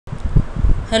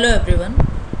Hello everyone.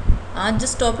 आज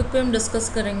जिस topic पे हम डिस्कस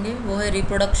करेंगे वो है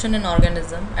reproduction in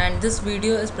organism and this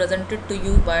video is presented to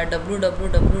you bye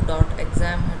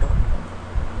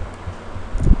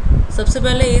www.examher.com। सबसे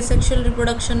पहले एसेक्सुअल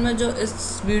रिप्रोडक्शन में जो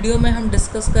इस वीडियो में हम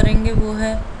डिस्कस करेंगे वो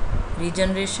है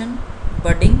regeneration,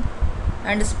 budding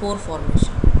and spore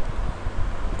formation.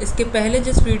 इसके पहले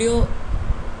जिस वीडियो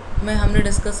में हमने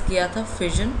डिस्कस किया था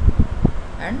फिजन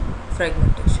एंड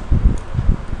फ्रेगमेंटेशन।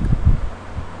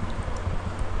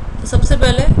 तो सबसे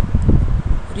पहले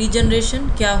रीजनरेशन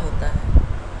क्या होता है।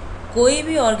 कोई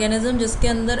भी ऑर्गेनिज्म जिसके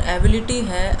अंदर एबिलिटी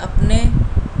है अपने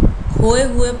खोए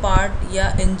हुए पार्ट या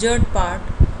इंजर्ड पार्ट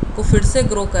को फिर से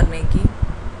ग्रो करने की,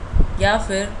 या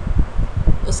फिर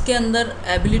उसके अंदर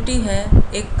एबिलिटी है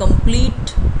एक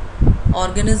कंप्लीट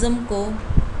ऑर्गेनिज्म को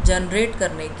जनरेट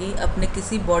करने की अपने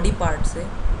किसी बॉडी पार्ट से,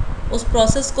 उस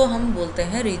प्रोसेस को हम बोलते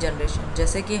हैं रीजनरेशन।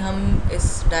 जैसे कि हम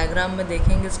इस डायग्राम में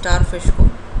देखेंगे स्टारफिश को।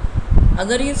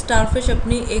 अगर ये स्टारफिश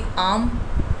अपनी एक आर्म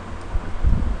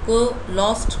को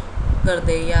लॉस्ट कर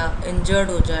दे या इंजर्ड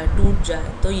हो जाए, टूट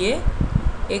जाए, तो ये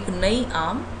एक नई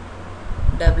आर्म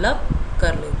डेवलप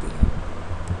कर लेती है।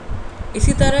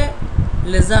 इसी तरह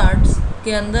लिज़ार्ड्स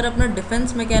के अंदर अपना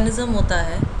डिफेंस मैकेनिज़्म होता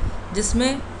है,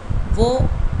 जिसमें वो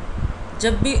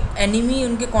जब भी एनिमी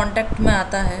उनके कांटेक्ट में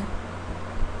आता है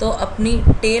तो अपनी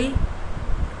टेल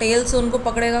से उनको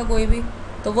पकड़ेगा कोई भी,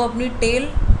 तो वो अपनी टेल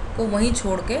को वहीं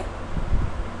छोड़ के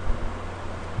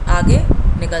आगे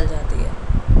निकल जाती है,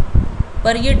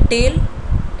 पर ये टेल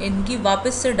इनकी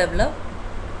वापस से डेवलप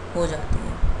हो जाती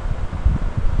है।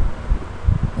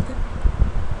 ओके।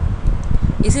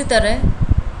 इसी तरह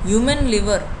ह्यूमन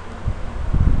लिवर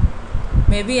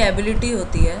में भी एबिलिटी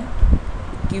होती है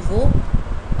कि वो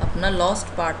अपना लॉस्ट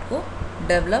पार्ट को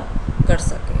डेवलप कर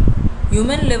सके।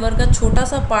 ह्यूमन लिवर का छोटा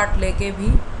सा पार्ट लेके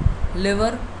भी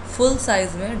लिवर फुल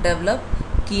साइज में डेवलप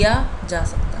किया जा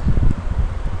सकता है।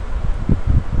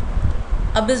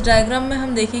 अब इस डायग्राम में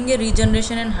हम देखेंगे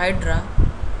रीजनरेशन इन हाइड्रा।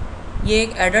 ये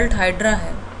एक एडल्ट हाइड्रा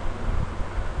है।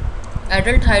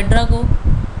 एडल्ट हाइड्रा को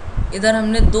इधर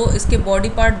हमने इसके बॉडी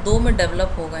पार्ट दो में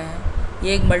डेवलप हो गए हैं।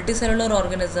 ये एक मल्टीसेलुलर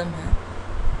ऑर्गेनिज्म है।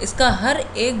 इसका हर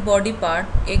एक बॉडी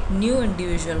पार्ट एक न्यू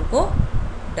इंडिविजुअल को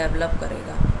डेवलप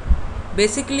करेगा।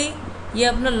 बेसिकली ये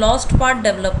अपना लॉस्ट पार्ट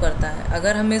डेवलप करता है।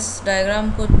 अगर हम इस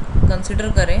डायग्राम को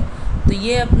कंसिडर करें तो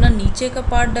ये अपना नीचे का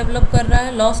पार्ट डेवलप कर रहा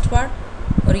है, लॉस्ट पार्ट,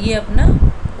 और ये अपना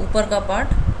ऊपर का पार्ट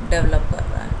डेवलप कर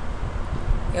रहा है,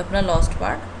 ये अपना लॉस्ट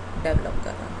पार्ट डेवलप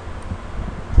कर रहा है।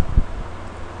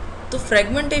 तो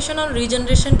फ्रेगमेंटेशन और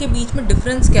रीजनरेशन के बीच में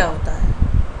डिफरेंस क्या होता है?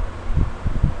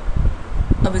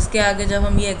 अब इसके आगे जब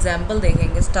हम ये एग्जाम्पल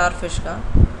देखेंगे स्टारफिश का,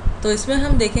 तो इसमें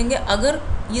हम देखेंगे अगर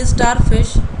ये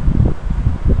स्टारफिश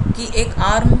की एक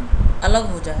आर्म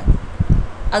अलग हो जाए,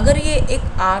 अगर ये एक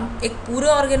आर्म एक पूरे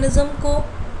ऑर्गेनिज्म को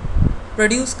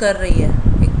प्रोड्यूस कर रही है,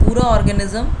 एक पूरा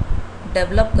ऑर्गेनिज्म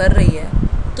डेवलप कर रही है,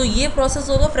 तो ये प्रोसेस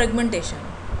होगा फ्रेगमेंटेशन।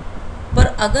 पर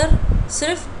अगर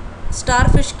सिर्फ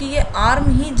स्टारफिश की ये आर्म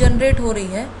ही जनरेट हो रही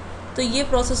है तो ये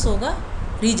प्रोसेस होगा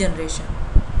रीजनरेशन।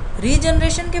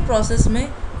 रीजनरेशन के प्रोसेस में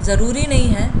ज़रूरी नहीं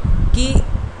है कि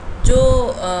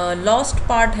जो लॉस्ट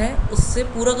पार्ट है उससे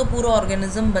पूरा का पूरा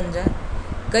ऑर्गेनिज्म बन जाए।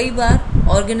 कई बार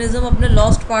ऑर्गेनिज्म अपने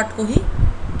लॉस्ट पार्ट को ही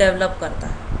डेवलप करता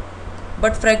है,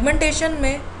 बट फ्रेगमेंटेशन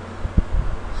में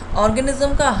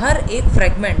ऑर्गेनिज्म का हर एक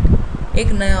फ्रेगमेंट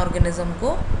एक नए ऑर्गेनिज्म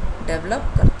को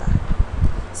डेवलप करता है।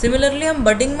 सिमिलरली हम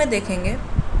बडिंग में देखेंगे।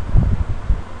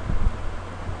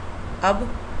 अब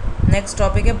नेक्स्ट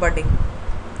टॉपिक है बडिंग।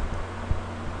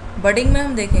 बडिंग में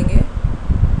हम देखेंगे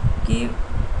कि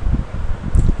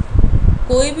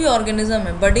कोई भी ऑर्गेनिज्म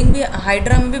है, बडिंग भी,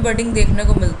 हाइड्रा में भी बडिंग देखने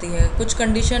को मिलती है। कुछ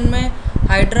कंडीशन में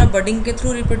हाइड्रा बडिंग के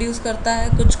थ्रू रिप्रोड्यूस करता है,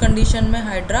 कुछ कंडीशन में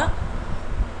हाइड्रा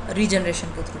रीजनरेशन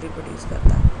के थ्रू रिप्रोड्यूस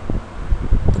करता है।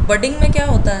 तो बडिंग में क्या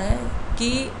होता है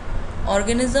कि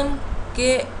ऑर्गेनिज्म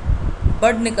के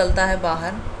बड निकलता है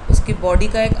बाहर, उसकी बॉडी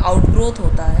का एक आउटग्रोथ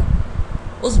होता है,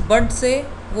 उस बड से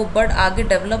वो बड आगे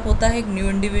डेवलप होता है एक न्यू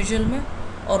इंडिविजुअल में,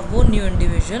 और वो न्यू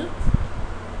इंडिविजुअल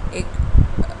एक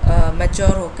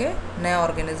मैच्योर होके नया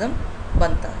ऑर्गेनिज्म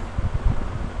बनता है।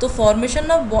 तो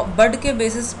फॉर्मेशन ऑफ बड के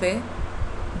बेसिस पे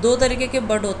दो तरीके के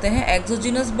बड होते हैं,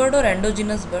 एक्सोजिनस बड और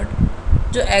एंडोजिनस बड।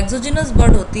 जो एक्सोजिनस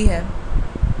बड होती है,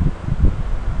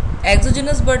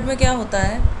 एक्सोजिनस बड में क्या होता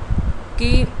है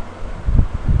कि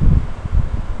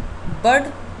बड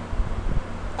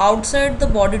आउटसाइड द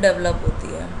बॉडी डेवलप होती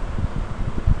है,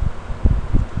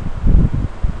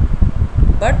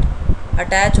 बट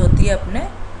अटैच होती है अपने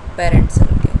पेरेंट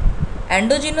सेल के।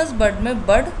 एंडोजिनस बड में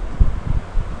बड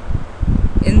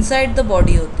इनसाइड द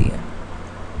बॉडी होती है,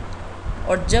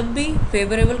 और जब भी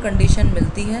फेवरेबल कंडीशन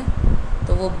मिलती है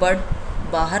तो वो बड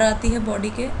बाहर आती है बॉडी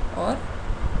के और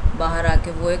बाहर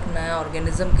आके वो एक नया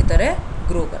ऑर्गेनिज्म की तरह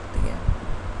ग्रो करती है।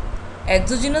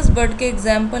 एक्सोजिनस बर्ड के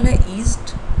एग्जाम्पल है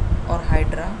ईस्ट और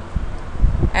हाइड्रा।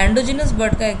 एंडोजिनस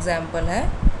बर्ड का एग्जाम्पल है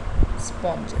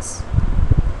स्पॉन्जेस।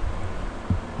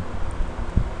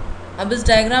 अब इस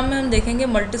डायग्राम में हम देखेंगे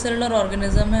मल्टीसेलुलर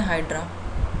ऑर्गेनिज्म है हाइड्रा।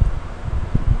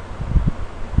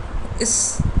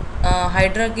 इस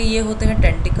हाइड्रा के ये होते हैं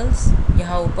टेंटिकल्स,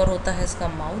 यहाँ ऊपर होता है इसका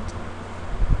माउथ,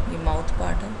 ये माउथ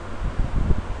पार्ट है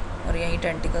और यहीं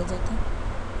टेंटिकल्स होते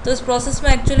हैं। तो इस प्रोसेस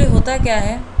में एक्चुअली होता क्या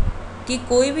है कि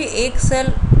कोई भी एक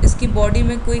सेल, इसकी बॉडी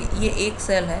में कोई ये एक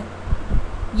सेल है,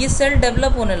 ये सेल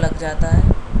डेवलप होने लग जाता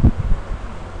है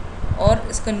और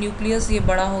इसका न्यूक्लियस ये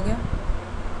बड़ा हो गया।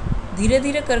 धीरे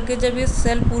धीरे करके जब ये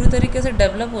सेल पूरी तरीके से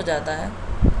डेवलप हो जाता है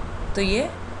तो ये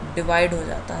डिवाइड हो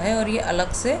जाता है और ये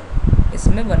अलग से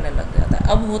इसमें बनने लग जाता है।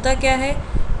 अब होता क्या है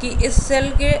कि इस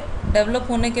सेल के डेवलप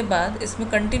होने के बाद इसमें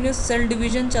कंटिन्यूस सेल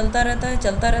डिवीज़न चलता रहता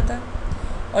है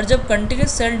और जब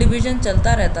कंटिन्यूस सेल डिवीज़न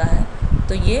चलता रहता है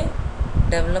तो ये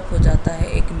डेवलप हो जाता है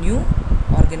एक न्यू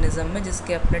ऑर्गेनिज्म में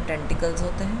जिसके अपने टेंटिकल्स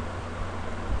होते हैं।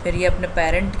 फिर ये अपने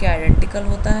पेरेंट के आइडेंटिकल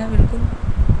होता है बिल्कुल।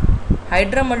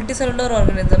 हाइड्रा मल्टी सेलुलर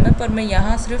ऑर्गेनिज्म है, पर मैं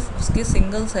यहाँ सिर्फ उसके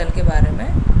सिंगल सेल के बारे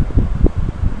में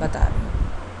बता रही हूँ।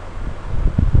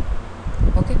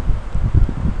 ओके,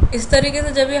 इस तरीके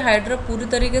से जब ये हाइड्रा पूरी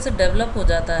तरीके से डेवलप हो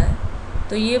जाता है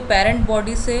तो ये पेरेंट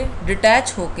बॉडी से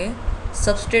डिटैच होके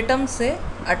सबस्ट्रेटम से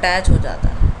अटैच हो जाता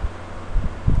है।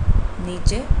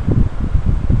 नीचे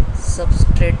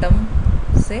सबस्ट्रेटम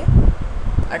से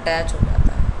अटैच हो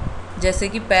जाता है, जैसे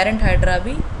कि पेरेंट हाइड्रा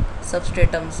भी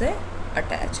सबस्ट्रेटम से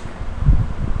अटैच है।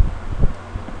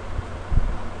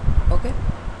 ओके,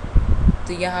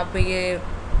 तो यहाँ पे ये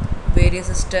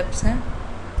वेरियस स्टेप्स हैं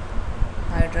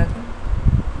हाइड्रा के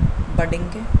बडिंग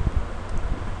के।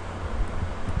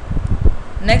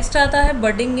 नेक्स्ट आता है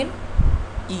बडिंग इन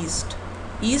ईस्ट।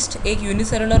 ईस्ट एक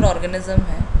यूनिसेलुलर ऑर्गेनिज्म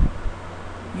है।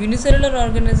 यूनिसेलुलर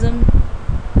ऑर्गेनिज्म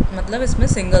मतलब इसमें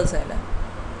सिंगल सेल है।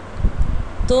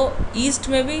 तो ईस्ट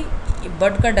में भी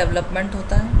बड का डेवलपमेंट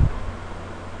होता है।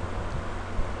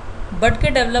 बड के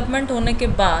डेवलपमेंट होने के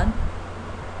बाद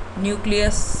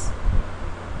न्यूक्लियस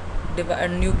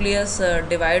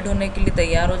डिवाइड होने के लिए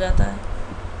तैयार हो जाता है।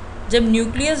 जब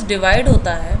न्यूक्लियस डिवाइड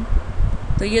होता है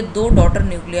तो ये दो डॉटर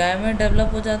न्यूक्लियाई में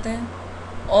डेवलप हो जाते हैं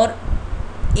और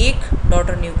एक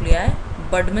डॉटर न्यूक्लियाई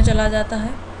बड में चला जाता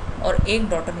है और एक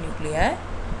डॉटर न्यूक्लियाई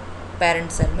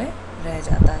पेरेंट सेल में रह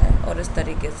जाता है और इस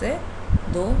तरीके से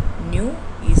दो न्यू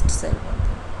ईस्ट सेल बनते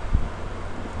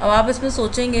हैं। अब आप इसमें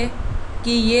सोचेंगे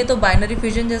कि ये तो बाइनरी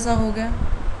फिजन जैसा हो गया,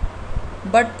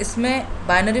 बट इसमें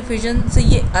बाइनरी फिजन से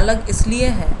ये अलग इसलिए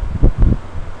है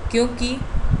क्योंकि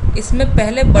इसमें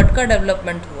पहले बड का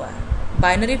डेवलपमेंट हुआ है।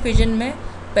 बाइनरी फिजन में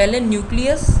पहले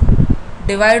न्यूक्लियस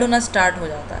डिवाइड होना स्टार्ट हो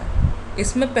जाता है,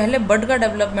 इसमें पहले बड का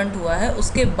डेवलपमेंट हुआ है,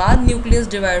 उसके बाद न्यूक्लियस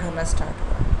डिवाइड होना स्टार्ट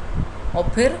हुआ है और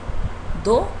फिर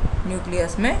दो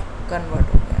न्यूक्लियस में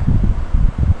कन्वर्ट हो गया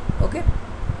है। ओके,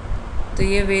 तो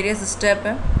ये वेरियस स्टेप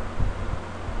है,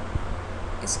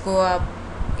 इसको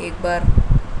आप एक बार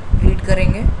रीड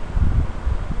करेंगे।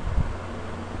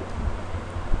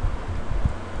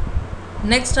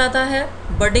 नेक्स्ट आता है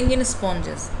बडिंग इन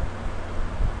स्पॉन्जेस।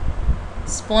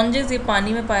 स्पॉन्जेस ये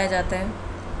पानी में पाए जाते हैं,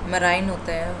 मैराइन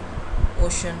होते हैं,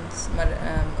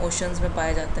 ओशंस में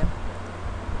पाए जाते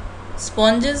हैं।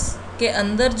 स्पॉन्जेस के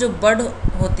अंदर जो बड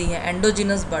होती है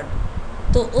एंडोजिनस बड,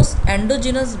 तो उस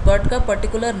एंडोजिनस बड का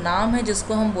पर्टिकुलर नाम है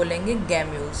जिसको हम बोलेंगे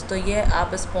गैम्यूल्स। तो ये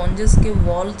आप स्पॉन्जेस के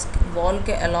वॉल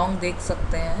के अलोंग देख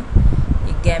सकते हैं,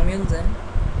 ये गैम्यूल्स हैं।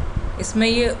 इसमें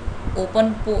ये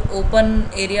ओपन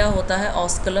एरिया होता है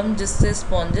ऑस्कलम, जिससे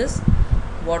स्पॉन्जेस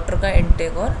वाटर का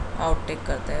इनटेक और आउटटेक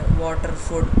करते हैं, वाटर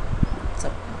फूड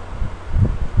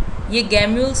सबका। ये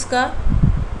गैम्यूल्स का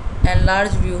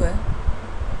एनलार्ज व्यू है।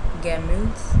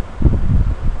 गैम्यूल्स,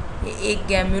 ये एक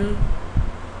गैम्यूल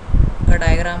का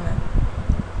डायग्राम है।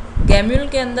 गैम्यूल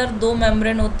के अंदर दो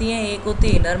मेम्ब्रेन होती हैं, एक होती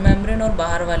है इनर मेम्ब्रेन और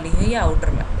बाहर वाली है ये आउटर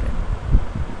मेम्ब्रेन।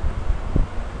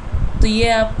 तो ये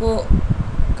आपको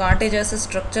कांटे जैसे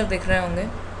स्ट्रक्चर दिख रहे होंगे,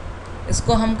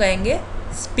 इसको हम कहेंगे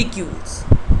स्पिक्यूल्स।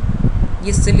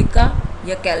 ये सिलिका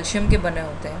या कैल्शियम के बने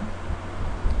होते हैं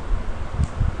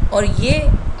और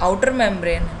ये आउटर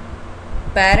मेम्ब्रेन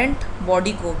पेरेंट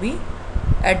बॉडी को भी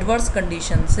एडवर्स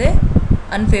कंडीशन से,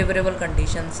 अनफेवरेबल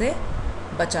कंडीशन से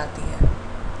बचाती है।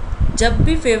 जब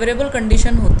भी फेवरेबल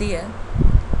कंडीशन होती है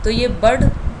तो ये बड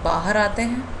बाहर आते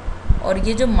हैं और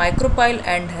ये जो माइक्रोपाइल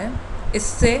एंड है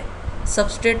इससे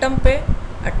सबस्ट्रेटम पे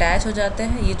अटैच हो जाते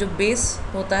हैं। ये जो बेस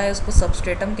होता है इसको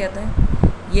सबस्ट्रेटम कहते हैं।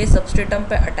 ये सबस्ट्रेटम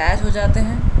पे अटैच हो जाते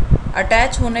हैं।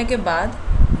 अटैच होने के बाद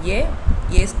ये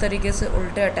इस तरीके से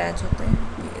उल्टे अटैच होते हैं,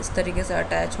 ये इस तरीके से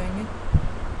अटैच होंगे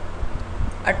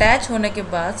अटैच होने के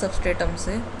बाद सबस्ट्रेटम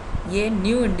से ये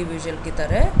न्यू इंडिविजुअल की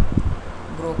तरह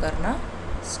ग्रो करना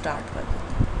स्टार्ट कर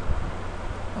देते हैं।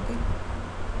 ओके,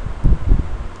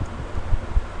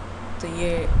 तो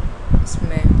ये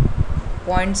इसमें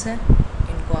पॉइंट्स हैं,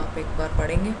 इनको आप एक बार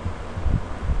पढ़ेंगे।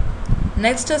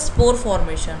 नेक्स्ट है स्पोर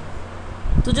फॉर्मेशन।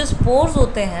 तो जो स्पोर्स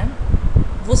होते हैं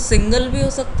वो सिंगल भी हो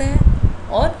सकते हैं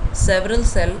और सेवरल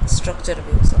सेल स्ट्रक्चर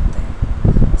भी हो सकते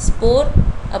हैं। स्पोर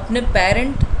अपने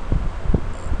पेरेंट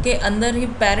के अंदर ही,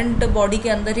 पेरेंट बॉडी के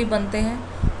अंदर ही बनते हैं,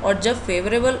 और जब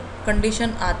फेवरेबल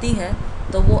कंडीशन आती है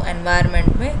तो वो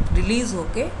एनवायरनमेंट में रिलीज़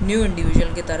होके न्यू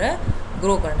इंडिविजुअल की तरह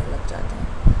ग्रो करने लग जाते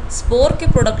हैं। स्पोर के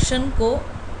प्रोडक्शन को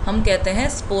हम कहते हैं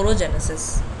स्पोरोजेनेसिस।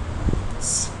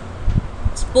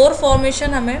 स्पोर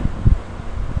फॉर्मेशन हमें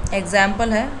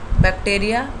एग्जाम्पल है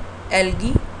बैक्टीरिया,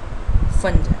 एल्गी,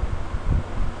 फंजाई।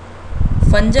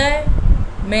 फंजाई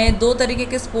में दो तरीके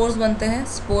के स्पोर्स बनते हैं,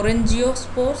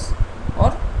 स्पोरेंजियोस्पोर्स और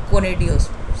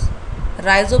कोनिडियोस्पोर्स।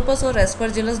 राइजोपस और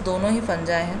एस्परजिलस दोनों ही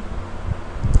फंजाई हैं।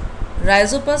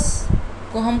 राइजोपस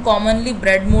को हम कॉमनली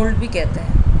ब्रेड मोल्ड भी कहते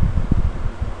हैं।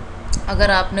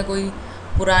 अगर आपने कोई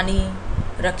पुरानी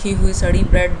रखी हुई सड़ी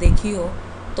ब्रेड देखी हो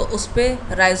तो उस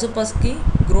पर राइजोपस की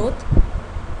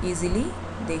ग्रोथ इजीली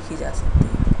देखी जा सकती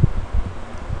है।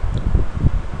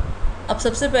 अब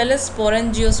सबसे पहले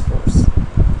स्पोरेंजियोस्पोर्स।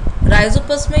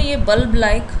 राइजोपस में ये बल्ब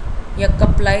लाइक या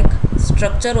कप लाइक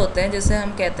स्ट्रक्चर होते हैं, जिसे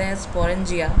हम कहते हैं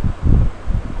स्पोरेंजिया।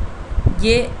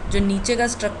 ये जो नीचे का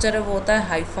स्ट्रक्चर है वो होता है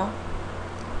हाइफा।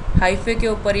 हाइफे के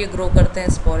ऊपर ये ग्रो करते हैं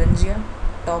स्पोरेंजिया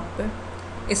टॉप पे।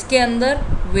 इसके अंदर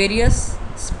वेरियस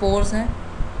स्पोर्स हैं।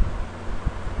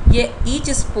 ये ईच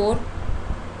स्पोर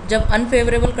जब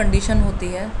अनफेवरेबल कंडीशन होती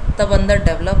है तब अंदर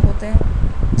डेवलप होते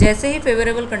हैं। जैसे ही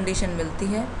फेवरेबल कंडीशन मिलती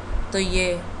है तो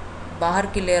ये बाहर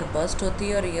की लेयर बर्स्ट होती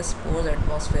है और ये स्पोर्स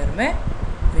एटमॉस्फेयर में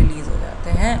रिलीज़ हो जाते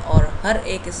हैं, और हर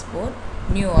एक स्पोर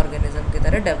न्यू ऑर्गेनिज्म की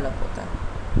तरह डेवलप होता है।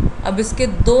 अब इसके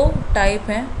दो टाइप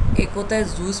हैं, एक होता है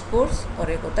जूस्पोर्स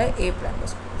और एक होता है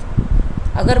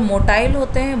एप्लानोस्पोर्स। अगर मोटाइल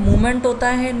होते हैं, मूवमेंट होता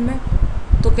है इनमें,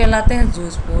 तो कहलाते हैं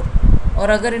जूस्पोर, और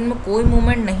अगर इनमें कोई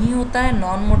मूवमेंट नहीं होता है,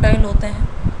 नॉन मोटाइल होते हैं,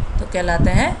 तो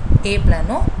कहलाते हैं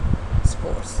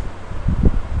एप्लानोस्पोर्स।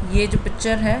 ये जो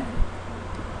पिक्चर है,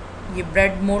 ये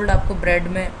ब्रेड मोल्ड आपको ब्रेड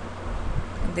में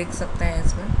देख सकते हैं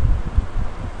इसमें।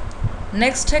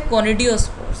 नेक्स्ट है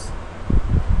conidiospores.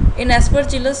 In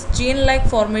Aspergillus chain like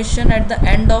formation at the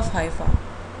end of Haifa.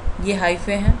 ये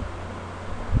हाइफे हैं,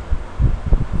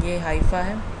 ये हाइफा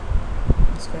है,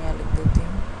 इसको यहाँ लिख देती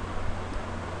हूँ,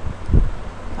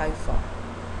 हाइफा।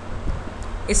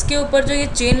 इसके ऊपर जो ये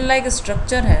चेन लाइक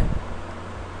स्ट्रक्चर है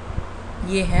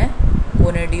ये है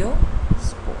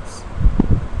कोनिडियोस्पोर्स।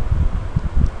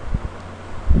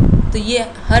 तो ये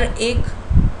हर एक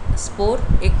स्पोर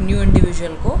एक न्यू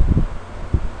इंडिविजुअल को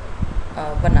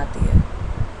बनाती है,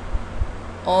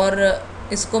 और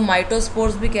इसको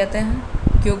माइटोस्पोर्स भी कहते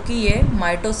हैं क्योंकि ये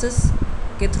माइटोसिस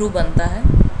के थ्रू बनता है।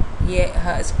 ये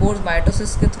स्पोर्स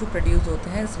माइटोसिस के थ्रू प्रोड्यूस होते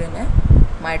हैं, इसलिए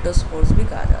इन्हें माइटोस्पोर्स भी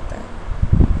कहा जाता है।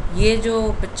 ये जो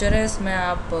पिक्चर है इसमें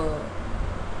आप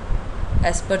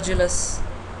एस्परजिलस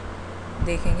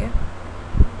देखेंगे।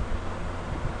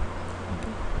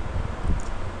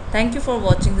 Thank you for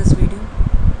watching this video.